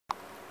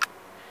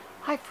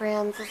Hi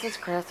friends, this is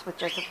Chris with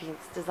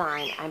Josephine's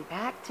Design. I'm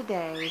back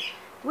today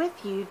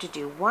with you to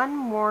do one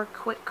more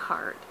quick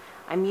card.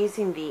 I'm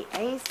using the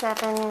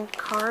A7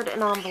 card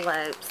and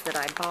envelopes that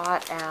I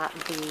bought at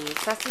the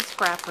Sassy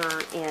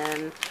Scrapper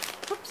in,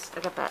 whoops, I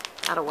got that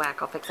out of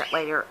whack, I'll fix that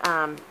later.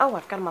 Oh,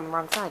 I've got them on the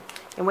wrong side.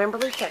 In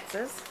Wimberley,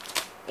 Texas.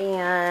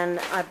 And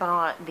I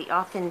bought the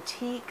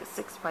Authentique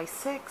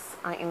 6x6.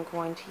 I am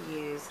going to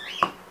use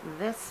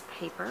this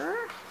paper.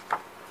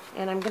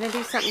 And I'm going to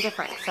do something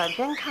different. So I've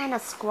been kind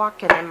of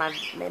squawking in my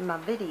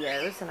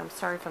videos, and I'm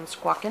sorry if I'm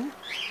squawking.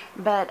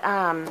 But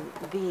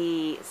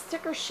the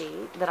sticker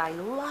sheet that I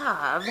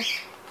love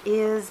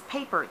is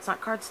paper. It's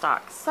not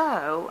cardstock.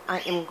 So I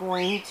am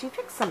going to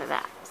fix some of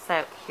that.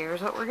 So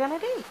here's what we're going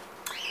to do.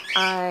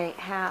 I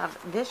have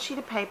this sheet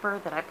of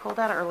paper that I pulled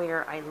out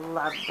earlier. I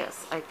love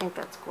this. I think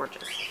that's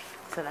gorgeous.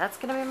 So that's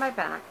going to be my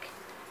back.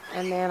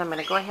 And then I'm going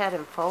to go ahead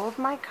and fold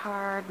my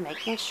card,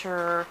 making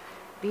sure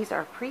these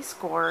are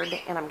pre-scored,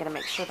 and I'm going to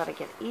make sure that I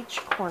get each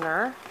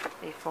corner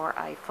before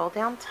I fold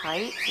down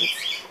tight,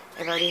 since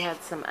I've already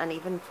had some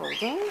uneven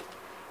folding.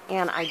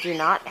 And I do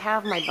not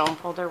have my bone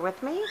folder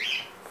with me,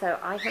 so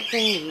I have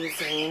been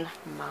using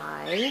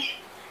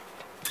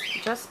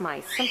just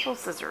my simple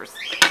scissors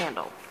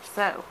handle.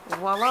 So,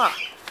 voila!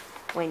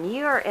 When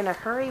you are in a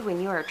hurry,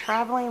 when you are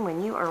traveling,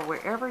 when you are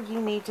wherever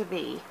you need to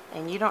be,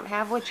 and you don't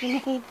have what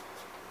you need,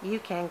 you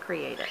can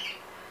create it.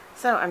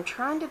 So, I'm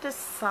trying to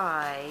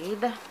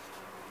decide.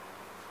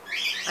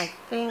 I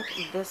think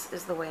this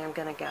is the way I'm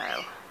going to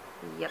go.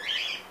 Yep.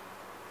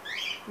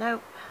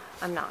 Nope,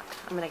 I'm not.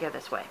 I'm going to go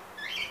this way.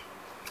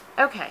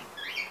 Okay.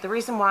 The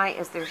reason why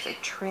is there's a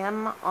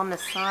trim on the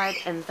side,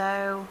 and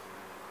though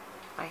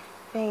I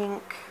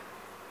think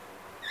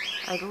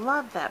I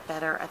love that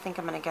better, I think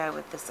I'm going to go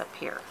with this up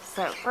here.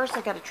 So first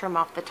I got to trim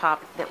off the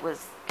top that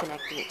was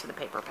connecting to the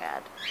paper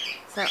pad.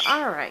 So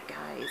alright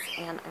guys,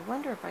 and I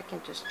wonder if I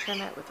can just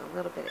trim it with a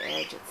little bit of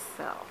edge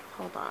itself.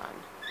 Hold on.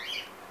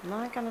 I'm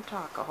not going to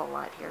talk a whole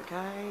lot here,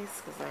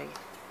 guys, because I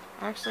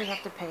actually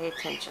have to pay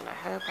attention. I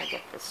hope I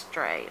get this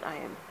straight. I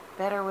am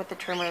better with the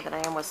trimmer than I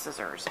am with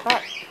scissors,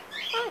 but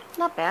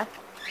not bad.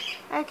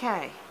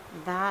 Okay,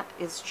 that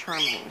is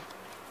charming.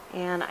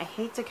 And I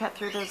hate to cut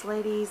through those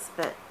ladies,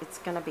 but it's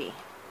going to be.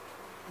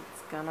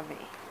 It's going to be.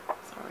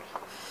 Sorry.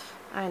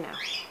 I know.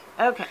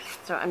 Okay,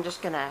 so I'm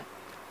just going to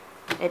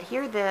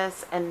adhere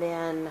this and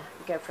then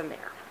go from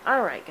there.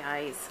 Alright,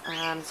 guys.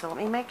 So let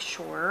me make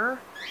sure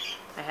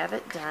I have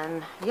it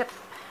done. Yep.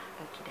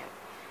 Okie doke.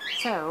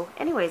 So,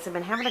 anyways, I've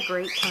been having a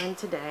great time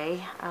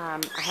today.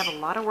 I have a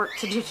lot of work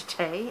to do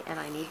today, and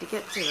I need to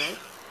get to it.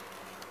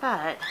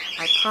 But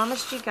I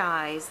promised you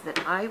guys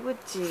that I would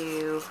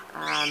do,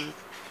 I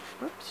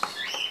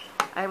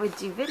would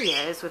do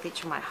videos with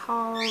each of my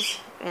hauls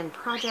and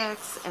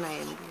projects, and I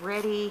am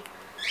ready.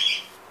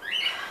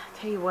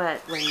 Tell you what,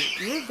 when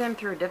you've been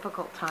through a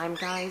difficult time,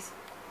 guys,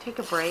 take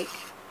a break.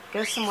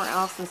 Go somewhere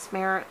else and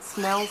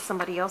smell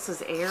somebody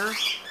else's air.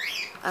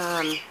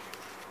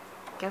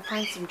 Go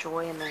find some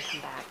joy and then come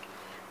back.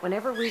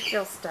 Whenever we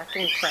feel stuck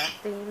in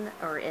crafting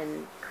or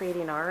in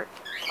creating art,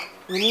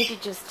 we need to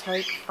just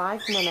take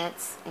 5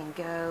 minutes and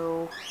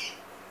go.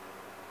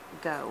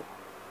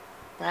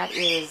 That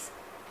is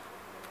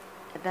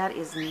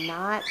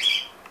not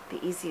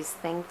the easiest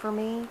thing for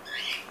me.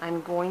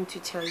 I'm going to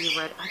tell you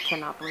right, I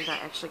cannot believe I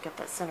actually got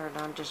that centered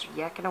and I'm just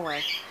yakking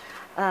away.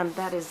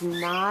 That is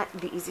not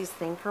the easiest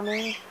thing for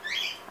me.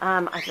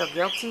 I feel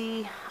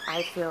guilty.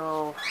 I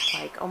feel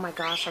like, oh my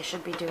gosh, I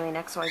should be doing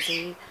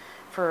XYZ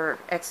for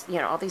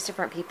all these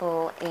different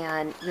people.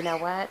 And you know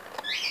what?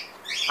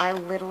 I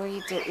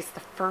literally did. It's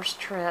the first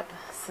trip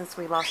since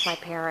we lost my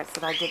parents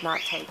that I did not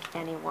take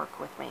any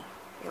work with me.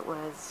 It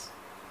was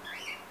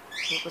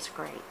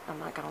great. I'm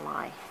not gonna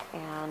lie.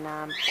 And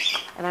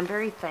I'm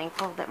very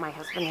thankful that my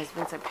husband has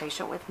been so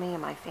patient with me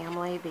and my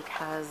family,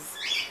 because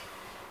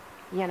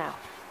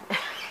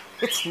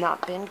it's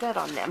not been good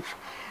on them.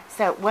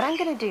 So what I'm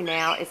going to do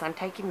now is I'm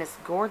taking this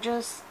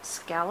gorgeous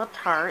scalloped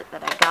heart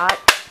that I got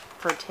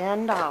for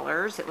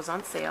 $10. It was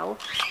on sale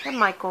at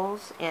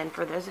Michael's, and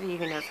for those of you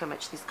who know how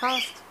much these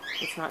cost,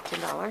 it's not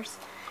 $10.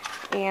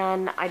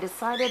 And I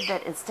decided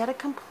that instead of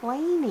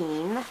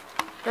complaining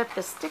that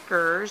the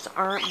stickers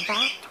aren't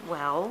backed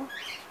well,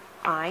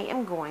 I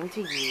am going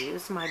to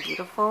use my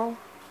beautiful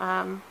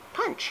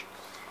punch.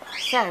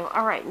 So,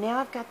 alright, now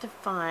I've got to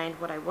find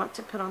what I want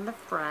to put on the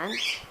front.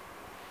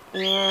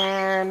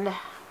 And,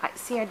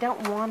 I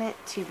don't want it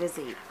too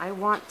busy. I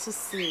want to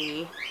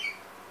see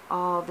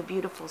all the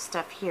beautiful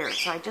stuff here.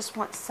 So I just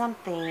want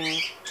something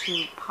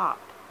to pop.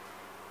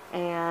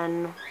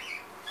 And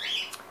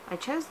I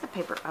chose the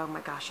paper. Oh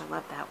my gosh, I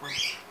love that one.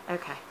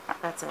 Okay,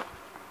 that's it.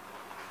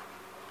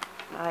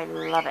 I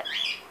love it.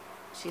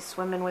 She's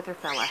swimming with her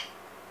fella.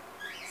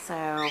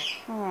 So,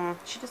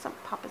 she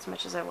doesn't pop as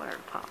much as I want her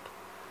to pop.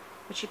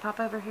 Would she pop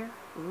over here?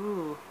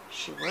 Ooh,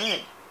 she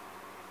would.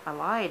 I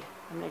lied.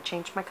 I'm going to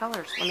change my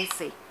colors. Let me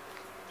see.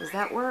 Does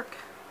that work?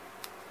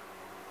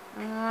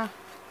 No.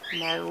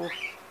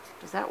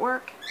 Does that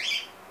work?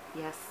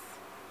 Yes.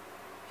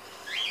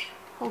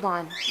 hold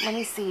on. Let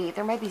me see.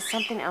 There may be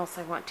something else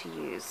I want to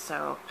use.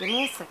 So give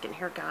me a second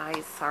here,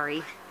 guys.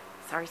 Sorry.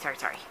 Sorry.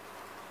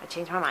 I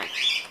changed my mind.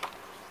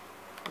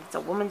 It's a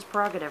woman's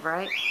prerogative,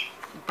 right?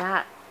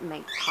 That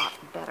may pop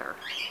better.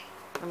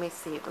 Let me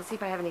see. Let's see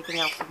if I have anything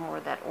else with more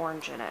of that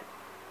orange in it.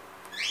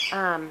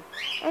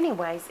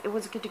 Anyways, it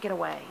was good to get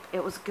away.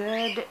 It was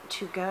good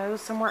to go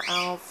somewhere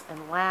else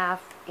and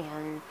laugh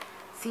and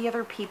see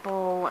other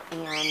people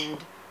and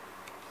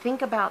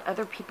think about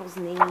other people's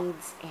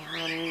needs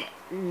and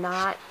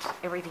not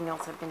everything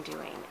else I've been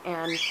doing.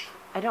 And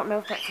I don't know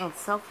if that sounds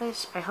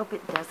selfish. I hope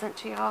it doesn't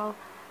to y'all.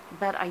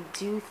 But I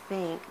do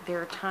think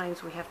there are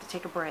times we have to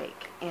take a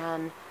break.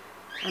 And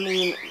I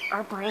mean,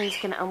 our brains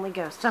can only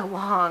go so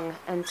long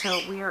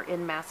until we are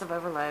in massive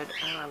overload.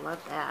 Oh, I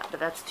love that, but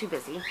that's too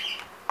busy.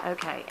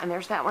 Okay, and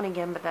there's that one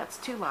again, but that's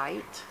too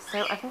light.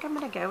 So I think I'm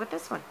going to go with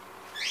this one.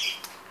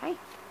 Okay,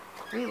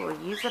 we will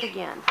use it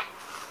again.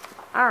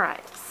 All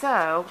right,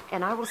 so,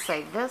 and I will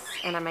save this,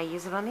 and I may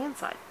use it on the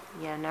inside.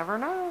 You never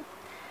know.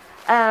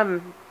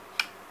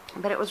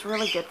 But it was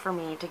really good for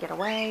me to get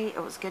away.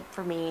 It was good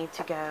for me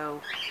to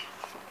go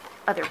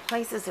other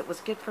places. It was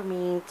good for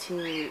me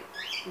to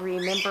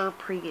remember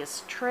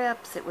previous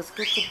trips. It was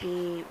good to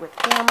be with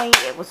family.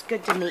 It was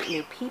good to meet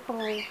new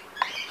people.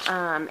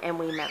 And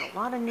we met a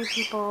lot of new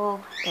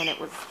people, and it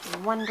was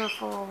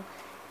wonderful.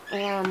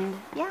 And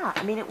yeah,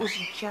 I mean, it was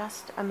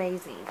just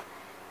amazing.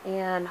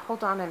 And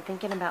hold on, I'm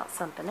thinking about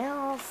something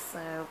else,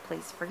 so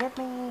please forgive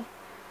me.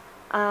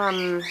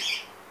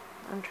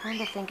 I'm trying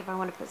to think if I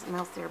want to put something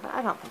else there, but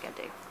I don't think I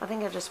do. I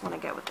think I just want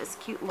to go with this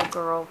cute little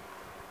girl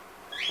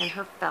and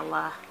her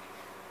fella.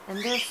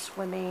 And they're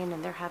swimming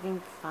and they're having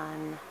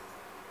fun.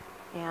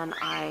 And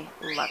I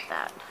love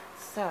that.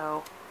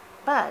 So,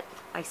 but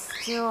I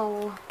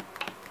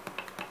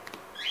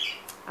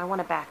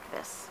want to back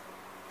this.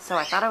 So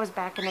I thought I was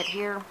backing it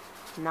here.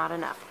 Not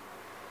enough.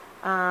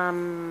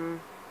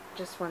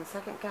 Just one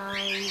second,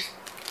 guys.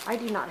 I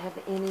do not have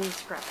any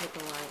scrap paper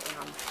where I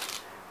am.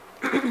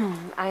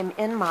 I'm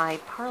in my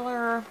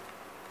parlor,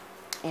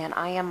 and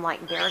I am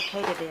like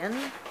barricaded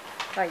in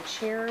by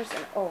chairs,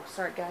 and oh,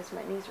 sorry guys,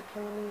 my knees are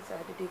killing me, so I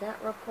had to do that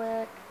real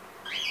quick.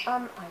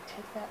 I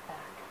take that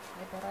back.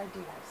 I bet I do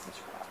have some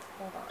scrap.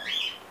 Hold on.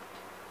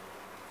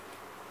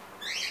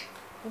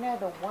 You know,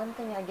 the one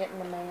thing I get in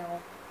the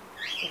mail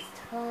is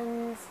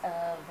tons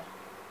of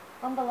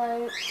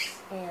envelopes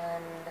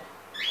and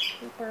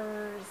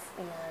papers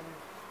and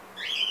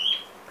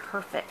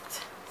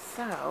perfect.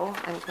 So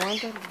I'm going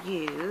to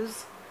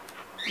use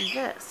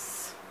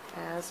this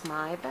as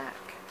my back.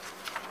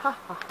 Ha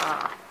ha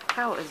ha.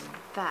 How is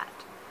that?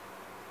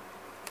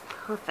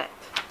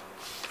 Perfect.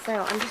 So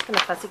I'm just going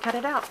to fussy cut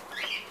it out.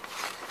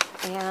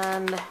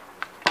 And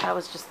that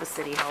was just the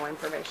City Hall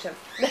information.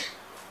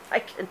 I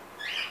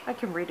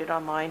can read it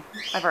online.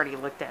 I've already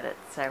looked at it,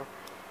 so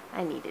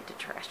I needed to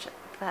trash it.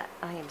 But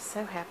I am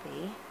so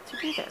happy to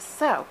do this.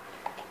 So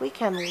we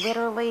can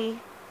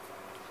literally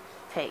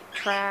take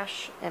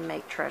trash and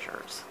make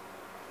treasures.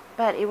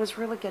 But it was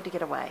really good to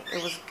get away.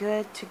 It was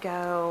good to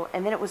go,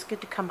 and then it was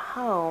good to come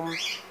home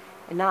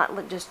and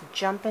not just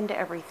jump into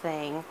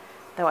everything,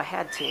 though I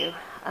had to,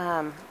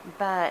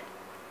 but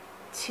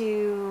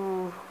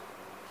to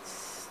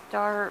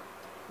start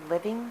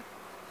living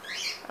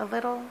a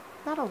little,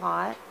 not a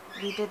lot.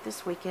 We did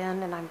this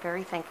weekend, and I'm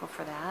very thankful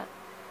for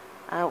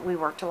that. We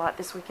worked a lot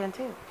this weekend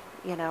too,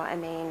 you know, I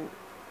mean,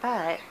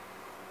 but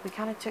we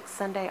kind of took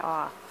Sunday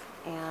off,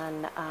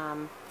 and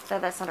so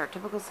that's not our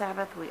typical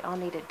Sabbath. We all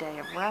need a day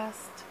of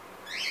rest,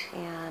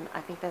 and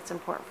I think that's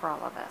important for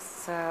all of us.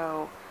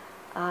 So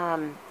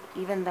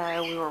even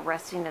though we were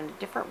resting in a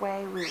different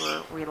way, we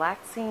were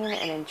relaxing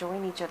and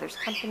enjoying each other's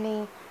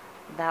company.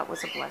 That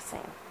was a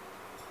blessing.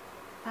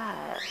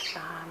 But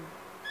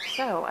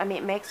so I mean,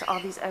 it makes all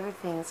these other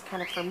things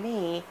kind of, for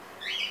me,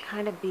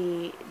 kind of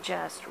be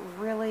just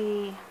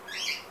really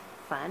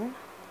fun.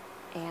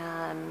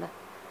 And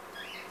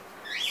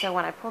so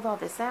when I pulled all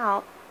this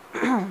out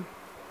and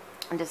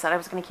decided I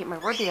was going to keep my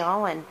word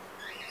deal and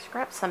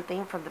scrap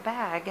something from the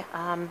bag,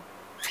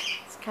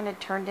 it's kind of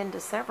turned into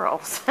several,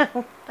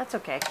 so that's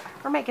okay.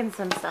 We're making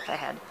some stuff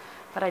ahead,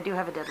 but I do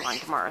have a deadline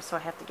tomorrow, so I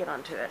have to get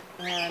onto it.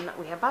 And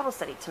we have Bible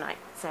study tonight,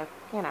 so,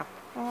 you know,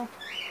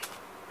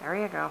 there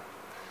you go.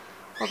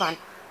 Hold on.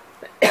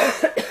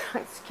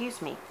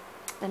 Excuse me.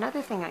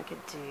 Another thing I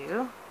could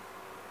do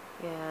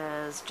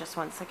is, just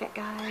one second,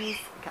 guys.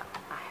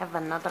 I have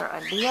another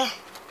idea.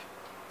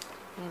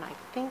 And I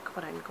think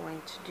what I'm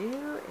going to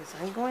do is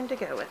I'm going to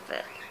go with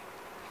it.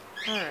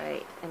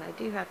 Alright, and I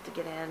do have to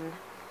get in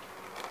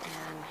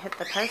and hit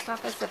the post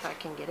office if I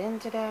can get in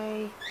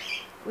today.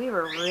 We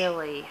were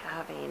really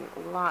having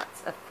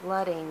lots of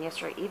flooding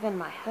yesterday. Even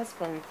my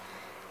husband,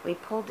 we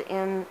pulled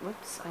in,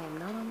 whoops, I am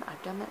not on,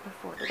 I've done that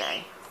before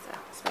today. So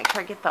let's make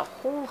sure I get the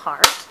whole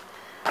heart.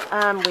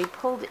 We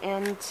pulled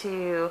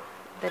into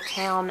the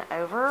town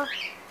over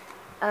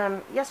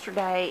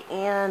yesterday,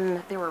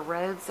 and there were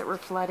roads that were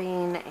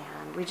flooding,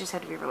 and we just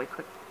had to be really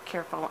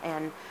careful.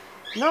 And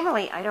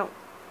normally I don't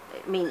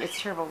I mean, it's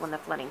terrible when the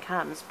flooding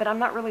comes, but I'm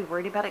not really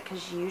worried about it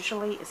because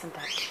usually, isn't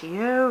that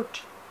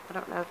cute? I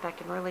don't know if that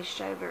can really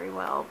show very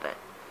well, but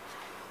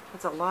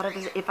it's a lot of,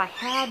 if I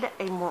had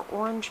a more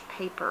orange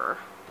paper,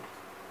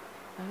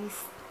 let me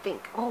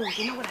think. Oh,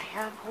 you know what I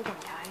have? Hold on,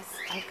 guys.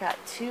 I've got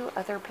 2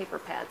 other paper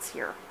pads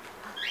here.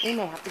 We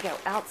may have to go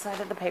outside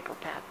of the paper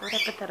pad. Where'd I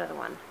put that other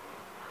one?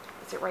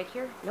 Is it right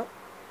here? Nope.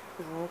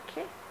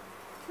 Okay.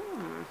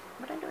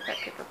 What did I do with that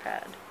paper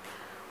pad?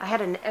 I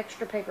had an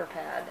extra paper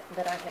pad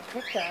that I had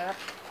picked up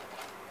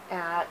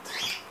at,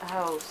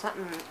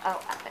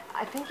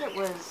 I think it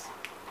was,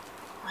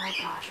 oh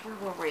gosh, where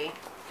were we?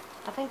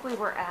 I think we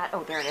were at,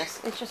 oh, there it is.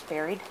 It's just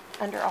buried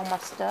under all my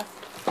stuff.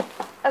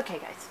 Okay,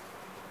 guys.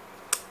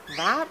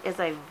 That is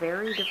a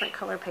very different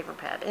color paper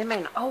pad. It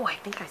may not, oh, I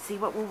think I see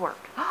what will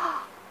work.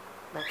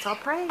 Let's all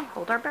pray.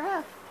 Hold our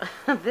breath.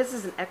 This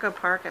is an Echo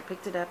Park. I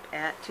picked it up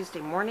at Tuesday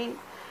morning,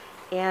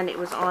 and it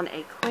was on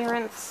a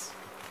clearance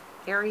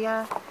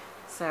area.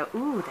 So,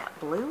 ooh, that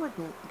blue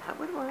that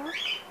would work.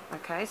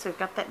 Okay, so we've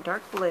got that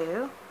dark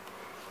blue,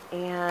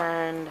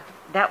 and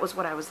that was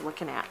what I was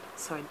looking at.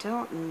 So I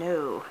don't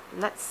know.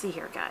 Let's see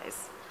here,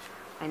 guys.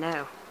 I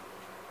know.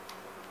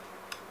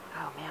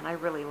 Oh man, I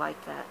really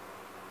like that.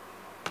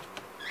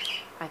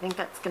 I think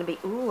that's gonna be.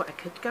 Ooh, I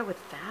could go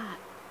with that.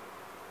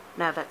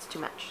 No, that's too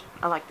much.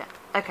 I like that.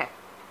 Okay.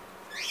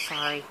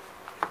 Sorry.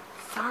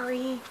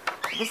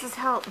 This is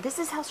how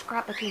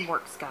scrapbooking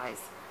works,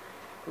 guys.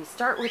 We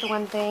start with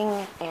one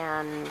thing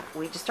and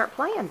we just start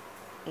playing,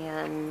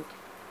 and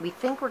we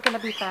think we're gonna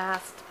be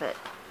fast, but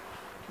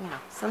you know,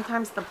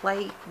 sometimes the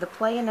play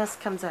in us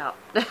comes out.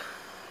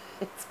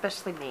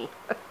 Especially me.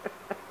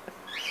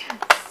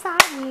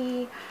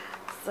 Sorry.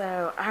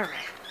 So, alright.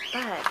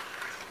 But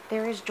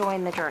there is joy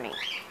in the journey.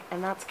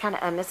 And that's kind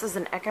of, and this is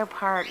an Echo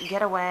Park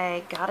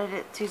getaway. Got it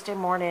at Tuesday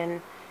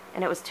morning,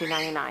 and it was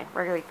 $2.99,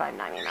 regularly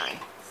 $5.99.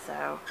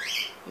 So,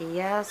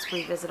 yes,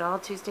 we visit all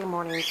Tuesday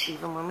mornings,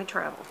 even when we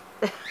travel.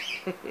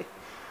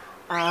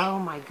 Oh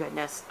my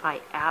goodness, I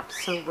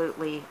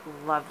absolutely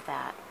love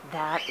that.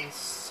 That is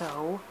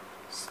so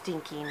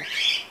stinking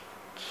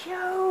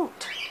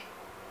cute.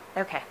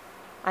 Okay,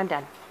 I'm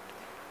done.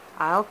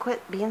 I'll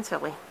quit being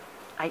silly.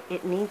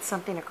 It needs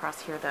something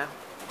across here, though.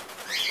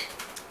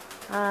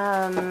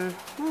 I'm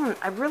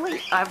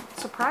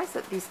surprised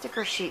that these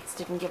sticker sheets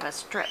didn't give us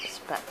strips,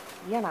 but,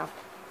 you know,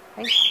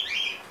 hey.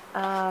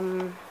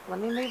 Let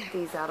me move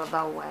these out of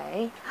the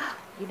way.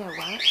 You know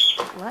what?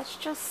 Let's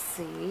just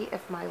see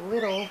if my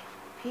little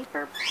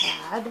paper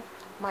pad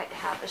might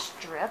have a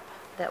strip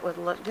that would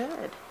look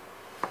good.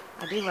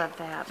 I do love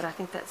that, but I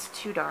think that's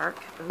too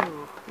dark.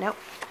 Ooh, nope,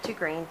 too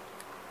green.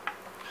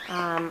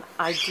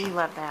 I do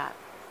love that.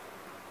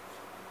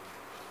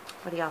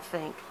 What do y'all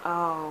think?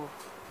 Oh,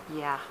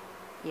 yeah.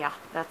 Yeah,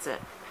 that's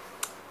it.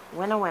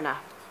 Winna winna.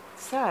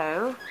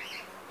 So,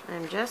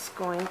 I'm just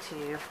going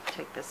to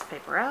take this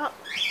paper out.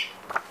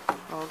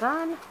 Hold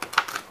on.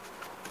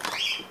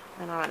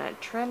 And I'm going to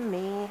trim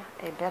me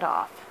a bit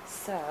off.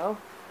 So,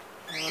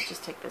 I will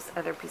just take this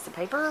other piece of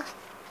paper.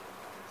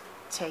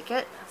 Take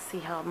it. See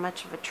how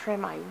much of a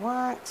trim I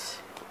want.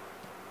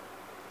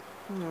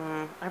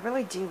 I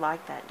really do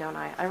like that, don't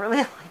I? I really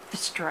like the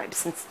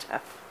stripes and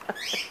stuff.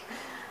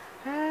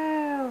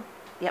 Oh,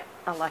 yep,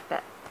 I like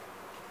that.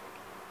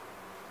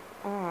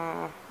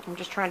 I'm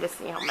just trying to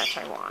see how much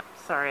I want.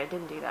 Sorry, I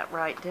didn't do that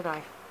right, did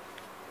I?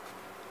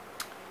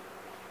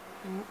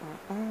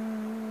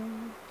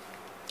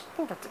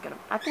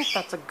 I think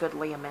that's a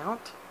goodly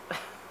amount.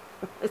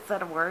 Is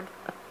that a word?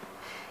 It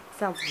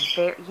sounds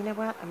very, you know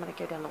what? I'm going to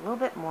go down a little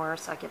bit more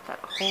so I get that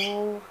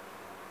whole,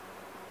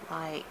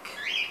 like,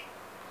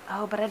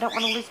 oh, but I don't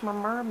want to lose my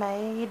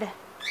mermaid.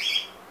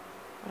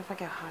 What if I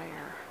go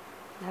higher?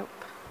 Nope.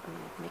 I'm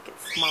going to make it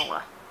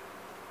smaller.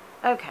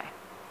 Okay.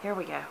 Here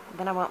we go.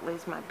 Then I won't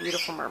lose my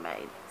beautiful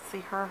mermaid.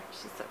 See her?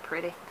 She's so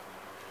pretty.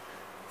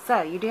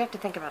 So, you do have to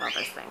think about all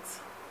those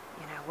things.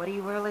 You know, what do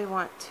you really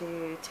want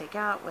to take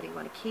out? What do you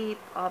want to keep?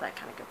 All that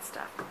kind of good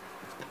stuff.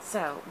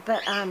 So,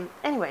 but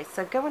anyway,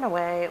 so going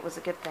away, it was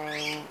a good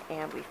thing,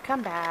 and we've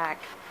come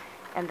back,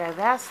 and the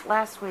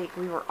last week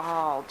we were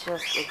all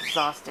just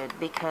exhausted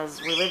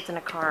because we lived in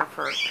a car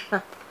for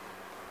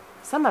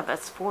some of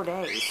us 4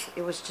 days.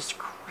 It was just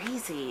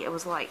crazy. It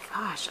was like,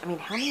 gosh, I mean,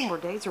 how many more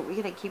days are we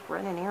going to keep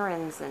running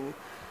errands and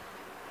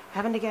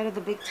having to go to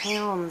the big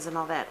towns and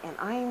all that? And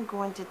I am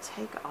going to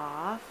take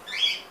off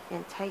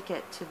and take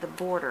it to the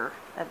border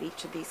of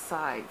each of these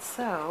sides.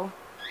 So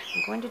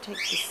I'm going to take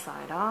this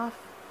side off.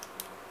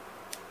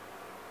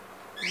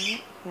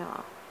 Right here.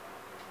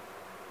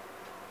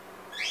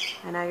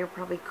 I know you're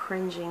probably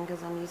cringing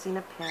because I'm using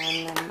a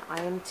pen, and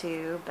I am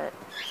too, but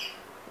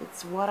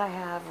it's what I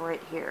have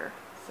right here.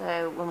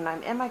 So when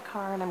I'm in my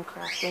car and I'm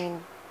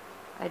crafting,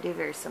 I do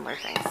very similar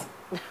things.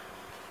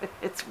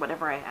 It's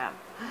whatever I have.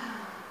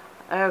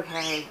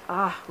 Okay,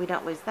 we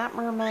don't lose that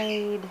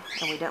mermaid,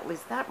 and we don't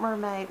lose that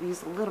mermaid. We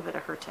use a little bit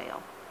of her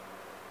tail.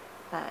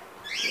 But,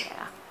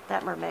 yeah,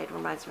 that mermaid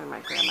reminds me of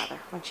my grandmother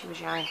when she was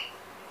young.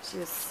 She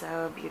was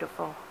so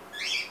beautiful.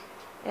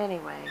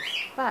 Anyway,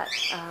 but,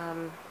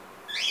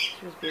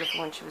 She was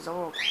beautiful when she was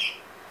old.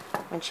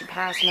 When she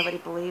passed, nobody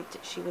believed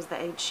she was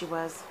the age she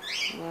was.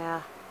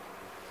 Yeah.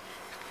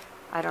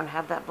 I don't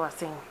have that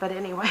blessing. But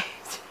anyways.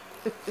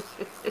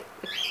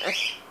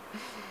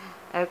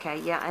 Okay,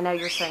 yeah, I know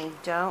you're saying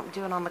don't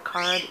do it on the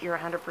card. You're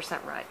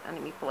 100% right.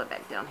 Let me pull it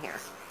back down here.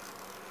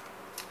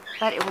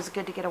 But it was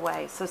good to get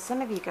away. So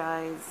some of you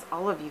guys,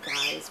 all of you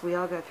guys, we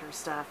all go through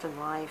stuff in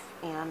life.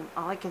 And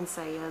all I can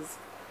say is,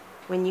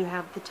 when you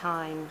have the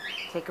time,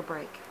 take a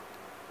break.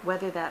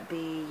 Whether that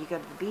be you go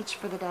to the beach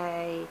for the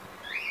day,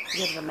 you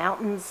go to the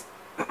mountains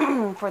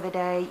for the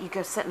day, you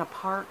go sit in a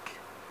park,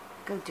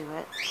 go do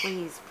it.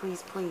 Please,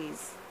 please,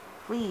 please,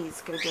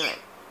 please go do it.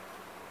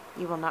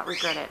 You will not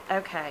regret it.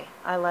 Okay,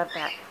 I love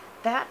that.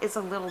 That is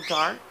a little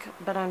dark,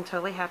 but I'm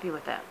totally happy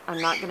with that.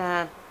 I'm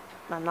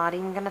not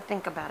even gonna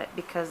think about it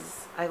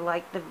because I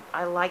like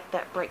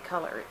that bright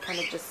color. It kind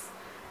of just,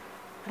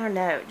 I don't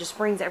know, it just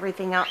brings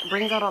everything out,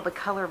 brings out all the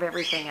color of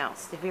everything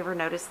else. Have you ever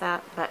noticed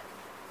that? But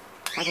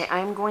okay,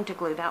 I'm going to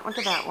glue that one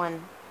to that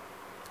one.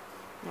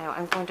 No,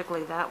 I'm going to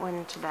glue that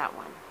one to that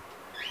one.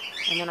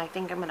 And then I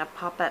think I'm going to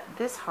pop up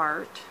this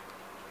heart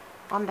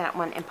on that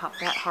one and pop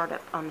that heart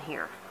up on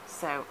here.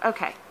 So,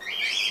 okay,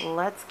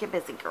 let's get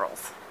busy,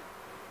 girls.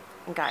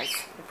 And guys,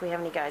 if we have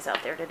any guys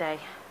out there today.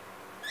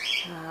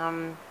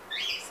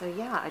 So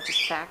yeah, I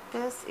just backed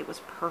this. It was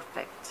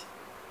perfect.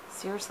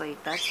 Seriously,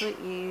 that's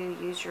what you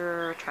use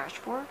your trash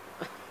for?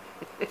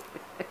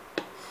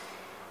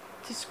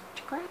 to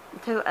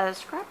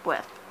scrap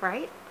with,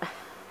 right?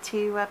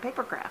 To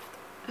paper craft.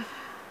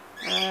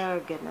 Oh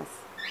goodness,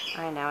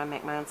 I know I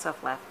make my own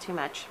self laugh too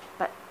much,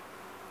 but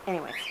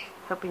anyways,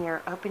 hoping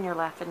you're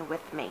laughing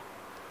with me.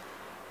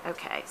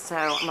 Okay, so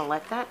I'm gonna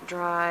let that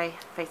dry,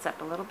 face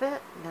up a little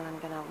bit, and then I'm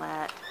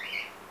gonna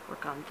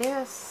work on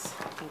this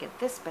and get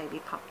this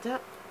baby popped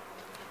up.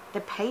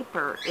 The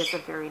paper is a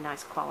very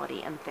nice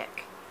quality and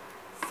thick,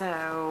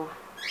 so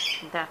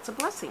that's a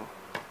blessing.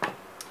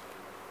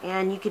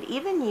 And you could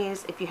even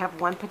use, if you have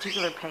one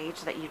particular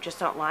page that you just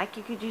don't like,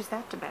 you could use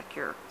that to back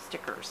your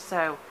stickers.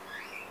 So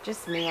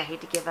just me, I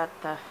hate to give up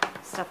the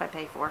stuff I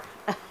pay for.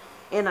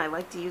 And I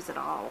like to use it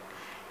all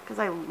because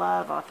I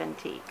love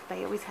Authentique.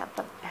 They always have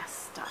the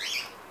best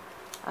stuff.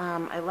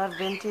 I love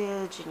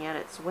vintage, and yet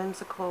it's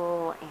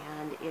whimsical,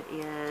 and it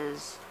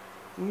is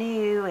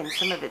new, and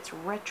some of it's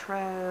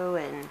retro,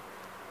 and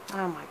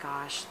oh my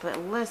gosh, the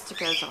list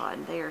goes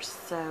on. They are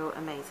so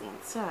amazing.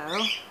 So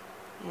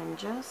I'm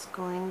just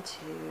going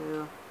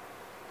to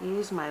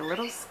use my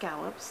little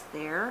scallops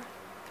there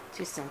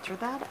to center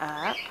that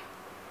up.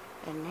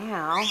 And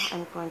now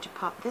I'm going to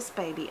pop this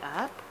baby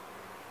up,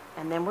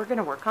 and then we're going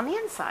to work on the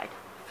inside.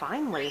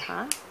 Finally,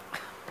 huh?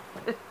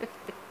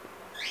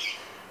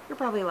 You're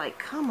probably like,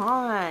 come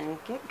on,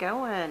 get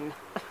going.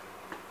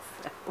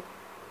 So,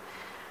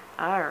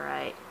 all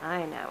right,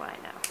 I know.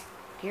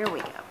 Here we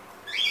go.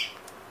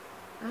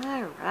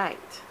 All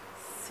right,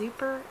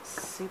 super,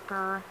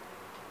 super,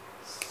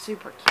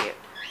 super cute.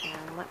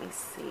 And let me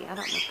see, I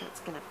don't know if that's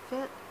going to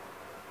fit,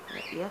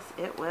 but yes,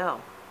 it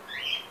will.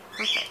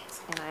 Perfect.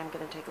 And I'm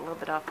going to take a little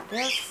bit off of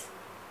this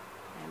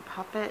and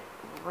pop it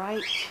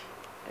right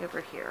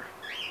over here.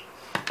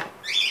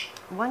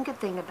 One good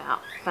thing about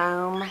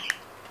foam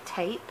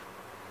tape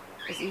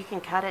is you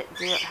can cut it,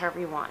 do it however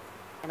you want.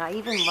 And I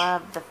even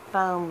love the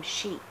foam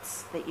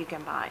sheets that you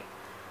can buy.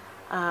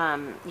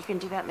 You can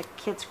do that in the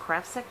kids'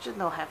 craft section.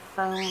 They'll have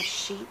foam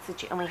sheets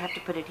that you only have to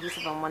put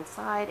adhesive on one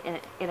side, and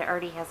it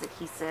already has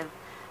adhesive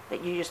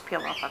that you just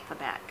peel off the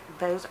back.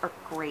 Those are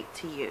great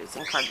to use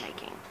in card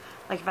making.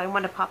 Like if I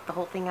want to pop the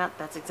whole thing up,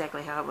 that's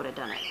exactly how I would have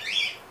done it.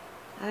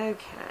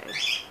 Okay.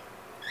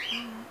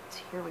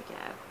 But here we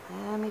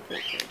go. Let me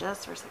think here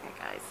just for a second,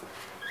 guys.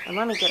 And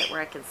let me get it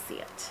where I can see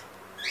it.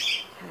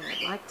 Okay,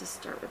 I'd like to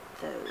start with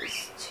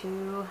those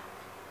two.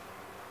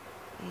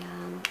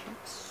 And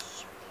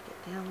oops,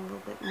 get down a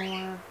little bit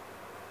more.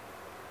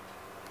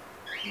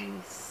 Let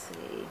me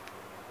see.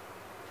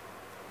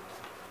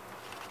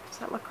 Does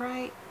that look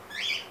right?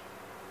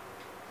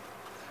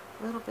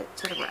 A little bit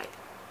to the right.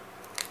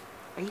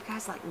 Are you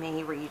guys like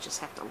me where you just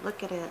have to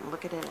look at it and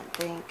look at it and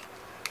think?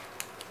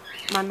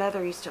 My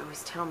mother used to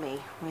always tell me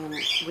when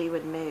we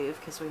would move,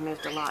 because we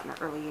moved a lot in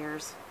the early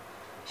years,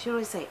 she would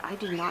always say, I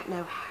do not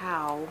know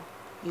how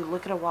you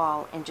look at a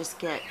wall and just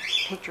get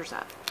pictures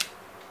up.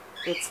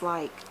 It's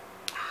like,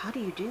 how do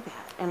you do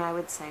that? And I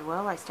would say,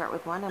 well, I start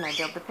with one and I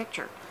build the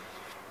picture.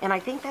 And I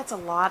think that's a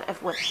lot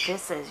of what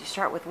this is. You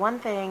start with one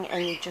thing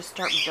and you just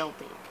start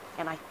building.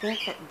 And I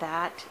think that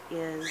that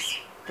is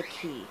the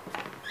key.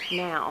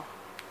 Now,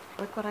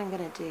 look what I'm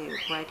going to do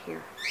right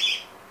here.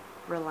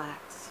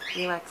 Relax.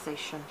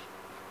 Relaxation.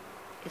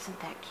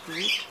 Isn't that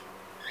cute?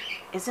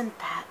 Isn't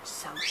that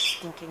so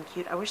stinking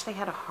cute? I wish they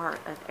had a heart.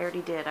 I already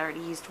did. I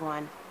already used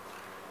one.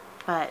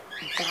 But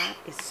that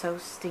is so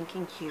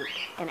stinking cute.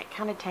 And it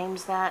kind of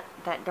tames that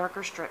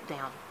darker strip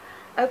down.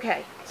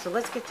 Okay, so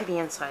let's get to the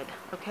inside.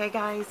 Okay,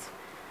 guys?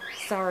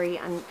 Sorry,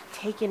 I'm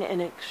taking an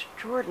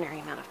extraordinary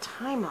amount of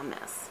time on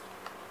this.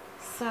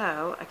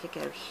 So, I could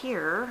go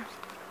here.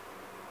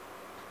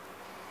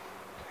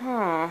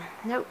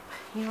 Nope.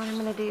 You know what I'm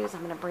going to do is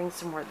I'm going to bring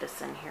some more of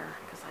this in here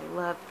because I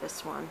love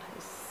this one.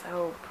 It's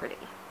so pretty.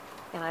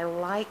 And I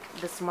like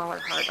the smaller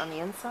heart on the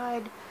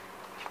inside.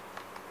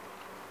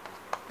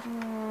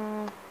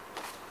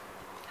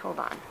 Hold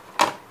on.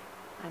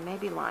 I may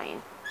be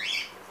lying.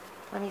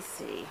 Let me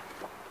see.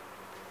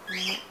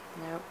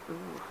 Nope.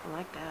 Ooh, I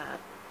like that.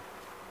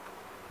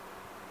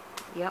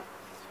 Yep.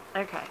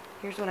 Okay.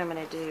 Here's what I'm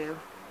going to do.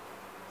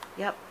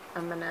 Yep.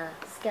 I'm going to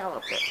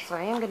scallop it. So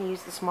I am going to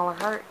use the smaller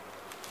heart.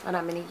 And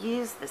I'm going to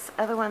use this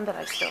other one that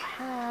I still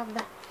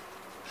have.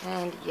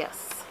 And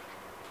yes.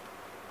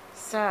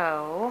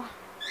 So,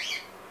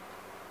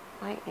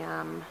 I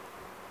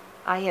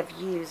have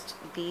used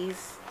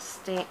these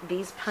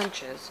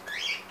punches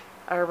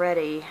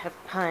already, have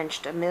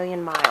punched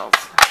 1,000,000 miles.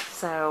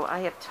 So I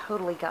have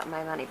totally got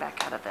my money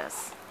back out of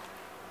this.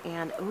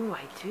 And, ooh,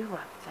 I do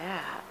love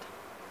that.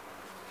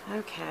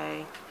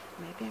 Okay.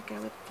 Maybe I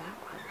go with that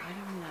one. I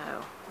don't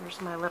know.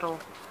 Where's my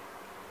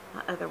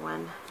other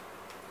one?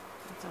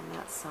 It's on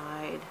that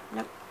side.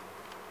 Nope.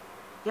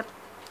 Yep.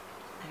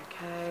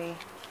 Okay.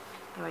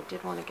 Oh, I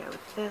did want to go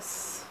with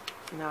this.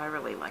 No, I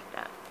really like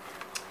that.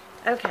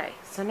 Okay,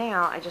 so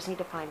now I just need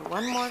to find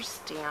one more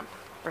stamp,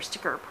 or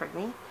sticker,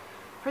 pardon me,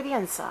 for the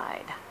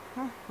inside.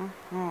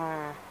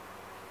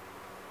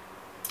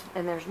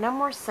 And there's no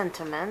more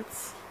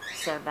sentiments,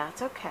 so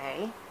that's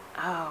okay.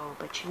 Oh,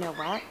 but you know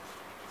what?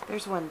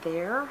 There's one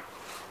there.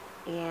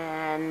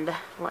 And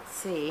let's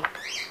see.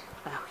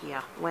 Oh,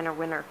 yeah. Winner,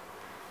 winner.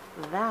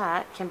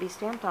 That can be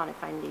stamped on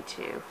if I need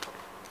to.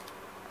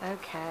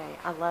 Okay,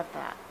 I love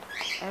that.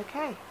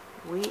 Okay,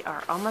 we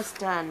are almost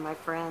done, my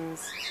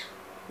friends.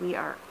 We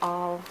are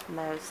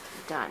almost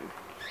done.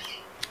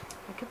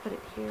 I could put it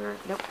here.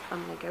 Nope,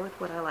 I'm going to go with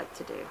what I like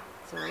to do.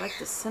 So I like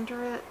to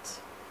center it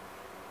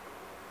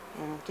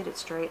and get it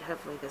straight,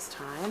 hopefully this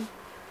time.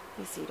 Let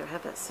me see, do I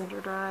have that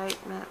centered right?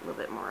 A little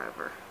bit more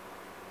over.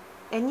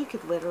 And you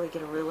could literally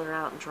get a ruler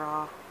out and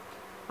draw.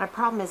 My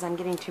problem is I'm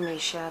getting too many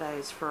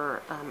shadows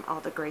for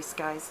all the gray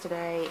skies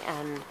today,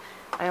 and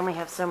I only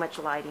have so much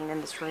lighting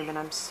in this room, and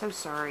I'm so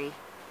sorry.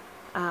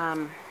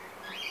 Okay,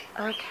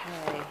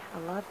 I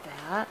love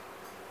that.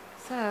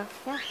 So,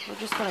 yeah, we're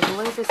just going to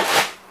glue this.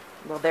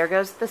 Well, there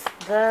goes the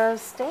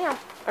stamp,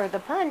 or the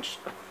punch.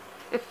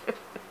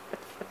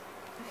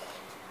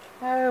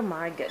 Oh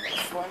my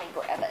goodness, let me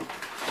grab it.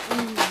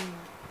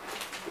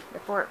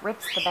 Before it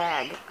rips the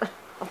bag.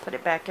 I'll put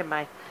it back in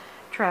my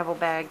travel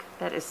bag.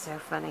 That is so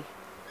funny.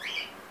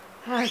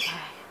 Okay.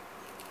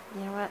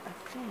 You know what? I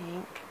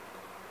think...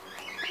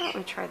 Why don't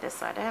we try this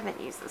side? I haven't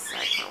used this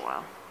side for a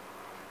while.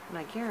 And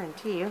I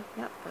guarantee you,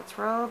 yep, that's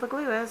where all the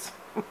glue is.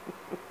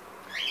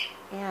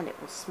 And it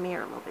will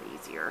smear a little bit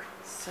easier.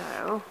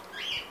 So,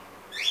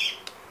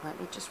 let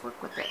me just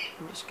work with it.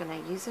 I'm just going to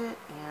use it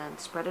and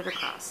spread it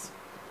across.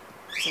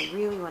 Because I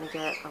really want to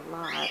get a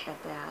lot of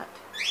that.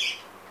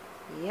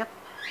 Yep,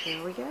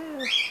 here we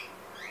go.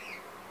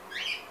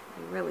 I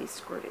really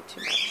squirted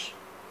too much.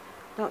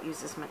 Don't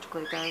use this much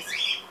glue, guys.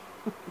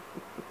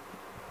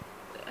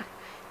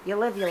 You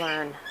live, you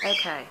learn.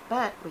 Okay,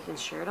 but we can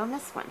share it on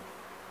this one.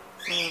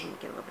 So let me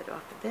get a little bit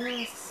off of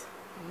this.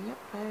 Yep.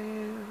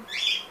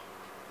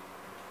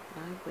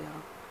 I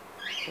will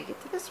take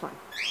it to this one.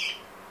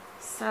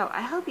 So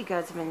I hope you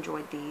guys have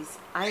enjoyed these.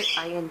 I've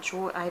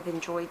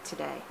enjoyed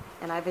today,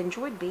 and I've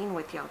enjoyed being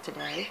with y'all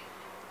today.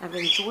 I've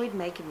enjoyed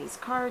making these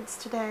cards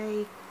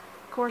today.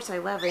 Of course, I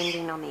love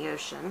ending on the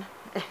ocean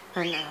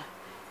and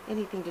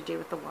anything to do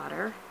with the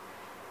water.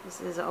 This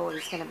is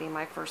always going to be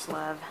my first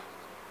love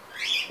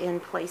in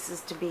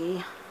places to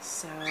be.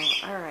 So,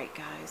 alright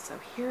guys, so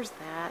here's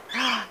that.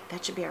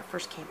 That should be our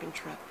first camping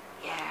trip.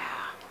 Yeah.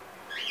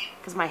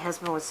 Because my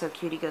husband was so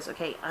cute. He goes,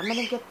 okay, I'm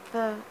going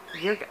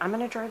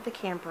to drive the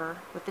camper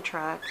with the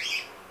truck,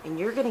 and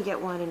you're going to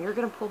get one, and you're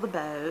going to pull the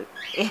boat.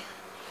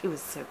 He was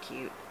so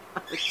cute.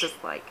 I was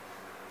just like,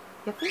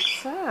 you think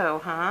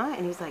so, huh?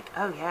 And he's like,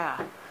 oh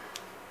yeah.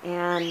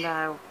 And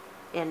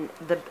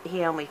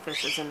he only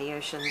fishes in the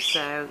ocean,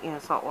 so, you know,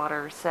 salt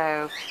water.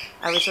 So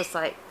I was just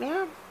like,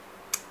 yeah,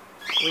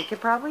 we could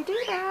probably do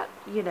that,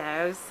 you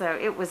know. So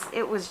it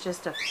was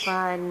just a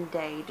fun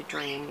day to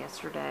dream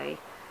yesterday.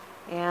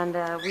 And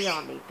we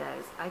all need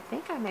those. I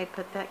think I may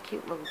put that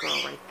cute little girl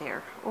right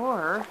there.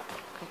 Or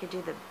I could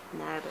do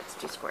no, that's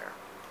too square.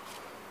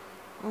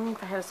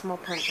 If I had a small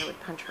punch, I would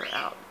punch her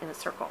out in a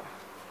circle.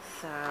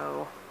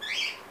 So,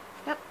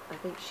 yep, I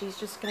think she's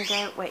just going to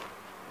go. Wait,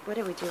 what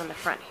did we do on the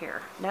front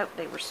here? Nope,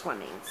 they were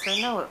swimming.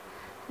 So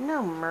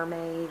no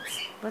mermaids.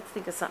 Let's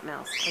think of something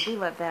else. I do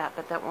love that,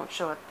 but that won't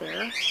show up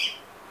there.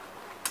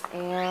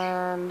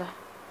 And,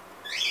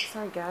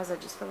 sorry guys, I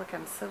just feel like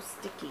I'm so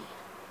sticky.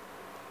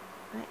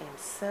 I am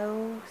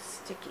so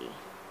sticky.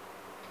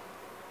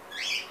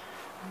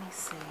 Let me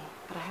see.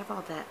 But I have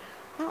all that.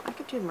 Well, I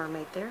could do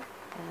mermaid there.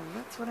 And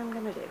that's what I'm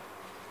going to do.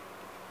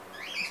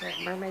 So I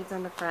have mermaids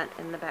on the front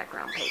and the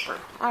background paper.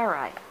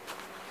 Alright.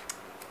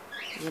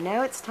 You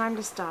know it's time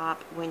to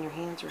stop when your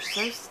hands are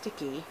so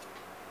sticky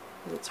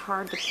that it's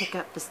hard to pick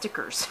up the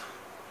stickers.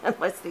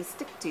 unless they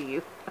stick to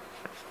you.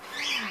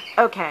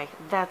 Okay,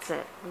 that's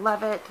it.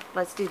 Love it.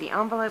 Let's do the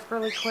envelope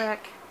really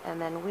quick,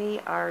 and then we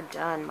are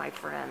done, my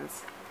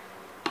friends.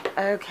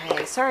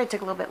 Okay, sorry it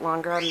took a little bit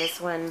longer on this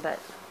one, but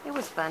it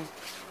was fun.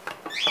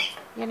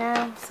 You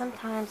know,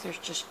 sometimes there's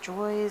just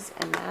joys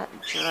in that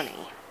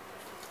journey.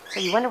 So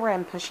you wonder where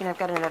I'm pushing? I've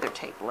got another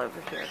table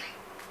over here.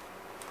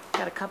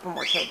 Got a couple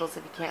more tables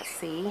if you can't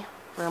see.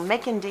 We're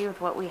making do with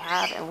what we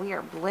have, and we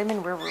are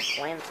blooming where we're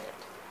planted.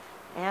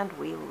 And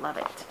we love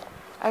it.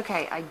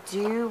 Okay, I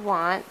do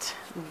want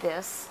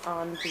this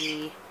on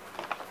the...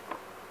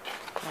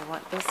 I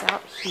want this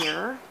out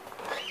here.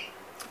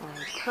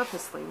 I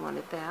purposely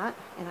wanted that,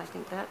 and I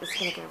think that is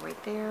going to go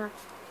right there.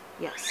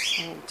 Yes,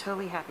 I am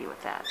totally happy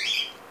with that.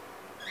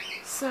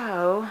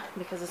 So,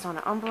 because it's on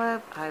an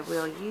envelope, I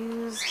will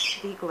use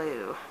the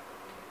glue.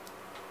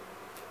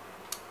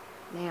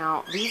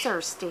 Now, these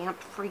are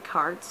stamp-free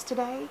cards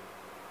today.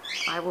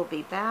 I will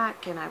be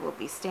back, and I will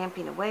be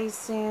stamping away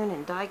soon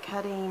and die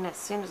cutting as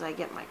soon as I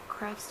get my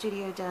craft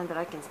studio done, but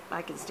I can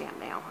stamp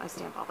now. I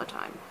stamp all the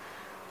time.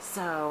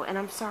 So, and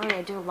I'm sorry,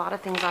 I do a lot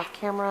of things off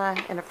camera,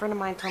 and a friend of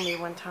mine told me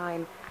one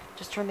time,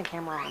 just turn the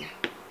camera on.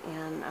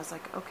 And I was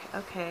like,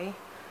 okay,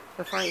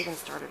 before I even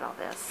started all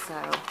this.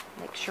 So,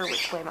 make sure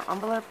which way my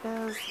envelope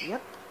is.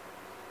 Yep.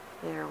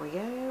 There we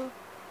go.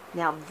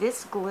 Now,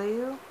 this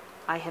glue,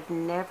 I have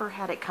never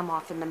had it come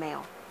off in the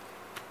mail.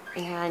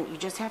 And you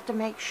just have to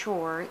make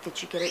sure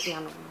that you get it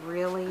down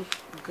really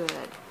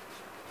good.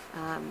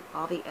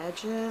 All the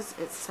edges,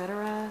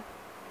 etc.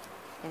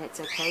 And it's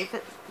okay if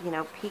it, you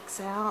know, peeks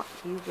out.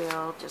 You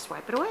will just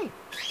wipe it away.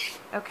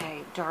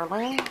 Okay,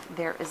 darling,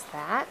 there is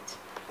that.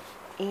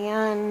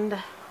 And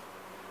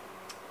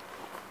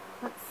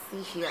let's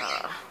see here.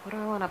 What do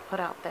I want to put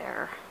out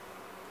there?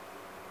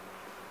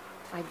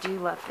 I do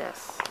love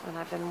this, and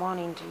I've been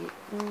wanting to.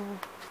 Do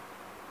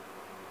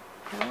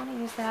I want to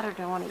use that, or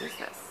do I want to use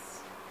this?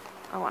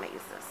 I want to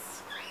use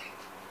this.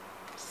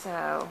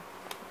 So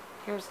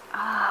here's.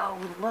 Oh,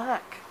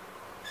 look.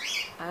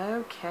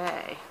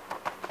 Okay.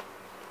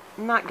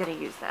 I'm not going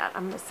to use that.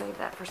 I'm going to save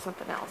that for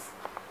something else.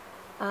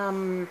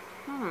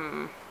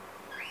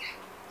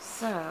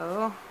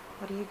 So,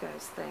 what do you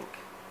guys think?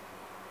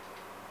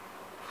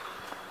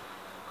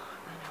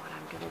 I know what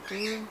I'm going to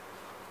do.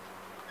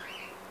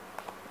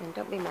 And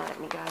don't be mad at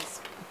me,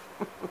 guys.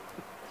 I'm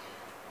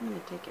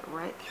going to take it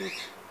right through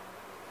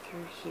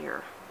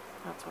here.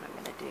 That's what I'm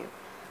going to do.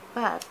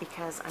 But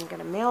because I'm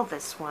going to mail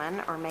this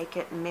one, or make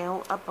it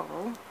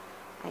mailable,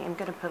 I am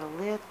going to put a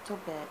little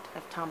bit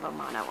of Tombow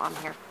Mono on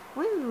here.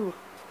 Woo!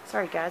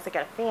 Sorry guys, I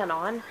got a fan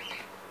on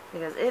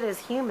because it is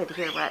humid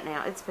here right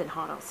now. It's been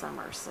hot all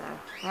summer, so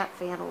that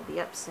fan will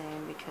be up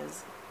soon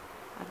because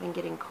I've been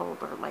getting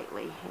colder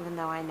lately, even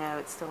though I know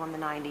it's still in the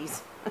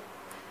 90s.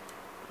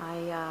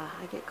 I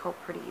get cold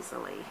pretty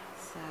easily.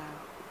 So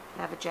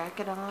I have a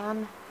jacket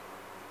on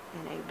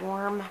and a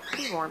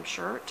pretty warm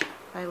shirt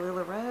by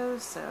Lila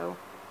Rose, so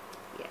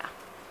yeah.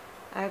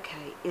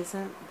 Okay,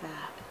 isn't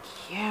that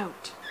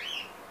cute?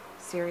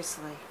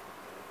 Seriously.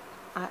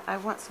 I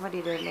want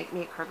somebody to make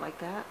me a card like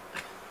that.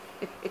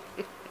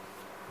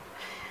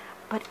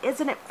 But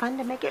isn't it fun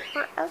to make it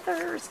for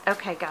others?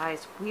 Okay,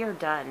 guys, we are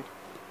done.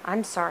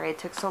 I'm sorry it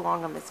took so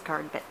long on this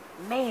card, but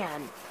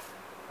man,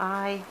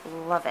 I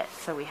love it.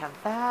 So we have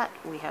that,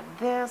 we have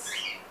this.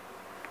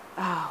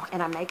 Oh,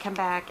 and I may come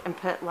back and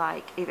put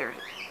like either,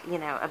 you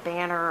know, a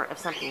banner of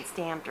something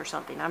stamped or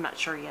something. I'm not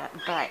sure yet,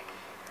 but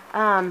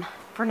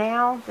for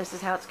now, this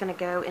is how it's going to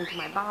go into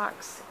my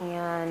box.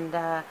 And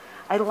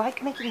I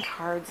like making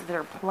cards that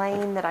are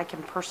plain that I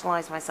can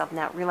personalize myself.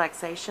 Now,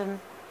 relaxation,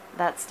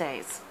 that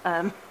stays.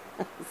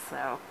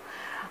 So,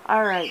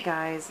 alright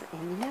guys,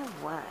 and you know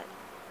what?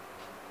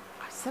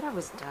 I said I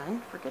was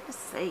done, for goodness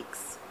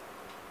sakes.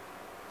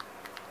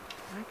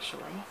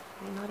 Actually,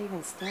 I not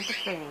even stamp a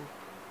thing.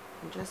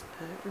 And just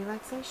put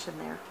relaxation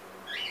there.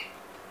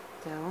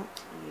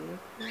 Don't you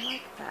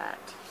like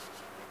that?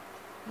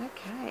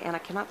 Okay, and I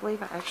cannot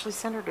believe I actually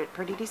centered it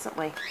pretty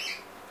decently.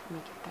 Let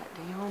me get that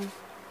down.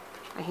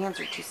 My hands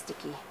are too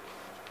sticky.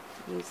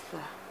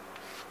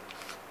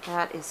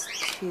 That is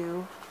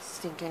too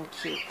stinking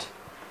cute.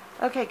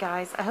 Okay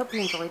guys, I hope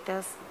you enjoyed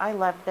this. I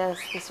love this.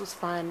 This was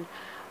fun.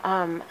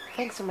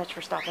 Thanks so much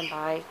for stopping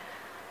by.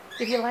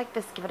 If you like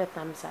this, give it a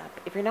thumbs up.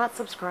 If you're not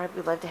subscribed,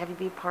 we'd love to have you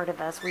be part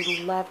of us. We'd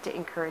love to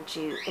encourage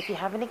you. If you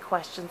have any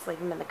questions, leave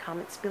them in the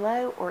comments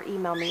below or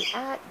email me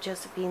at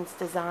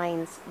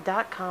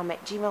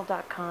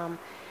JosephinesDesignscom@gmail.com.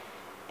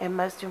 And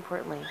most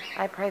importantly,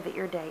 I pray that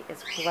your day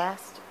is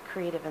blessed,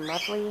 creative, and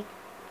lovely.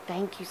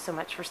 Thank you so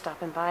much for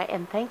stopping by,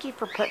 and thank you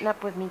for putting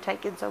up with me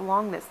taking so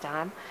long this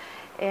time.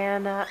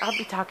 And I'll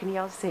be talking to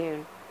y'all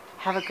soon.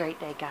 Have a great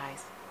day,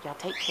 guys. Y'all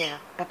take care.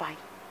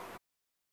 Bye-bye.